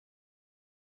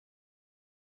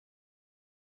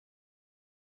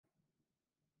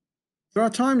There are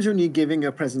times when you're giving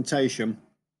a presentation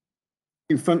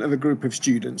in front of a group of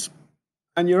students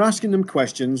and you're asking them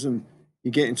questions and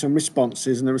you're getting some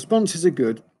responses and the responses are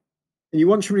good and you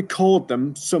want to record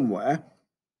them somewhere,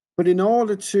 but in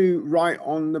order to write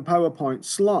on the PowerPoint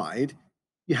slide,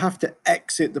 you have to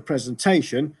exit the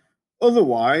presentation.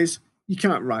 Otherwise, you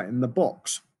can't write in the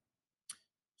box.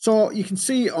 So you can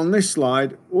see on this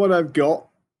slide, what I've got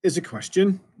is a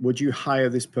question. Would you hire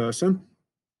this person?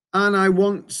 And I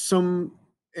want some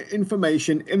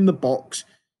information in the box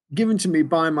given to me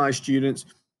by my students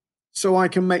so I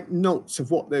can make notes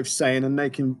of what they're saying and they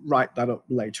can write that up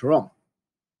later on.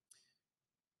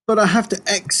 But I have to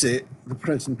exit the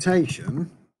presentation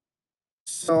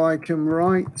so I can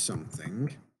write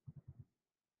something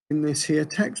in this here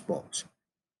text box.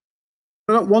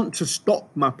 I don't want to stop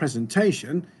my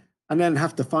presentation and then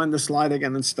have to find the slide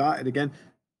again and start it again.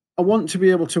 I want to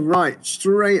be able to write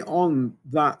straight on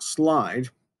that slide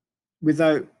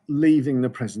without leaving the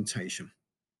presentation.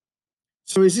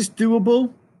 So is this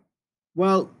doable?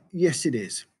 Well, yes, it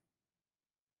is.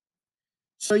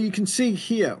 So you can see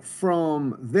here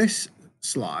from this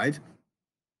slide,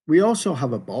 we also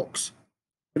have a box,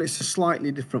 but it's a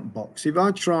slightly different box. If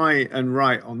I try and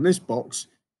write on this box,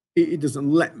 it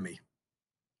doesn't let me.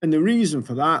 And the reason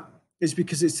for that is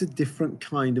because it's a different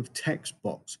kind of text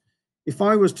box. If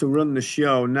I was to run the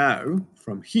show now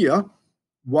from here,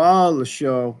 while the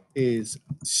show is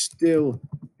still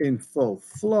in full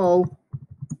flow,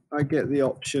 I get the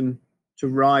option to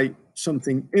write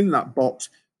something in that box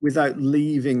without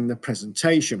leaving the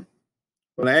presentation.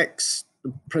 When I exit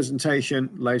the presentation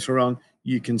later on,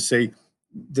 you can see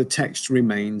the text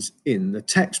remains in the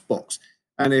text box.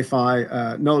 And if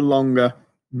I no longer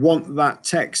want that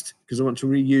text because I want to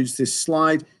reuse this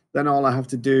slide, then all I have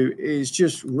to do is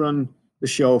just run the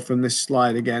show from this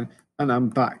slide again, and I'm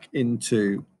back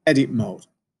into edit mode.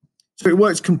 So it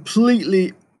works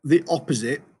completely the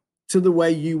opposite to the way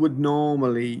you would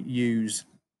normally use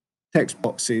text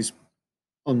boxes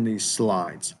on these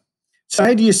slides. So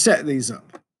how do you set these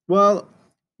up? Well,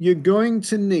 you're going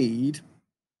to need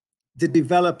the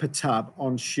developer tab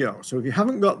on show. So if you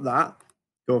haven't got that,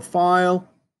 go File,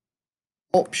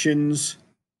 Options,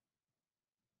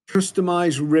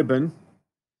 Customize ribbon,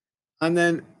 and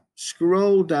then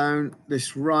scroll down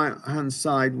this right-hand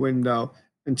side window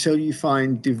until you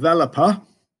find Developer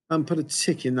and put a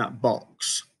tick in that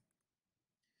box.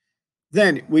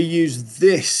 Then we use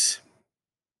this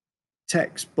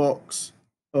text box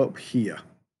up here.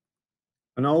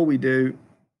 And all we do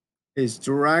is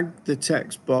drag the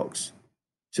text box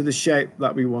to the shape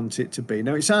that we want it to be.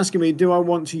 Now it's asking me, do I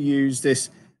want to use this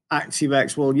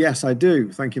ActiveX? Well, yes, I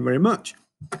do. Thank you very much.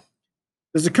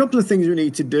 There's a couple of things we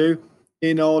need to do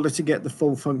in order to get the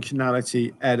full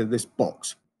functionality out of this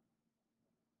box.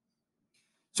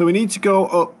 So we need to go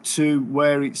up to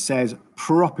where it says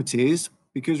Properties,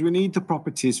 because we need the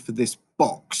properties for this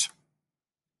box.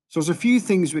 So there's a few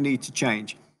things we need to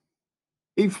change.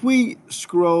 If we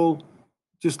scroll,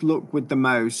 just look with the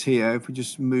mouse here, if we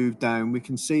just move down, we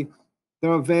can see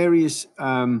there are various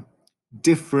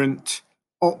different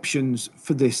options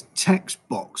for this text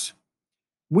box.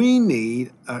 We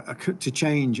need to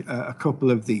change a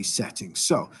couple of these settings.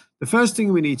 So the first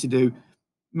thing we need to do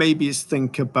maybe is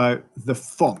think about the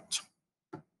font.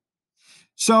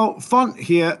 So font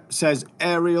here says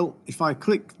Arial. If I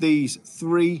click these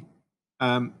three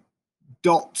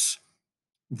dots,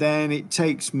 then it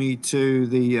takes me to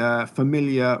the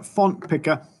familiar font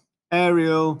picker,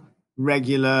 Arial,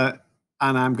 regular,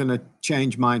 and I'm going to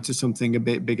change mine to something a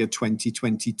bit bigger,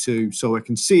 2022, so I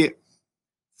can see it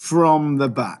from the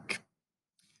back.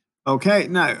 Okay,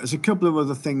 now there's a couple of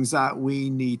other things that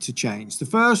we need to change. The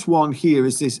first one here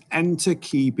is this enter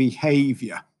key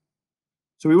behavior.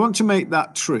 So we want to make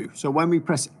that true. So when we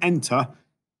press enter,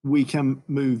 we can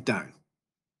move down.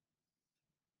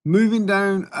 Moving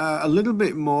down a little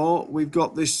bit more, we've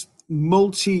got this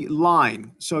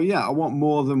multi-line. So yeah, I want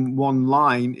more than one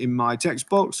line in my text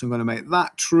box. I'm going to make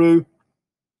that true.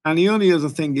 And the only other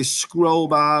thing is scroll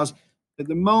bars. At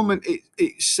the moment,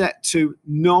 it's set to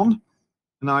none,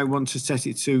 and I want to set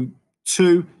it to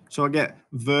 2, so I get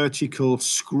vertical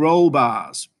scroll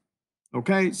bars.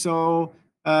 Okay, so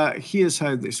here's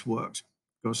how this works.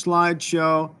 Go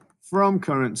slideshow, from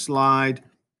current slide,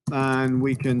 and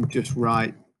we can just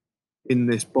write in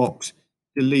this box,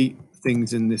 delete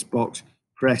things in this box,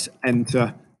 press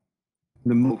enter,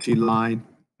 the multi-line,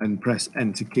 and press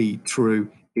enter key.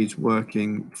 True is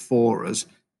working for us.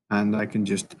 And I can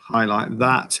just highlight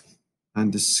that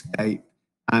and escape.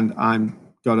 And I'm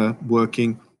got a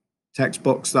working text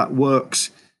box that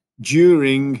works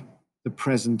during the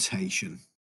presentation.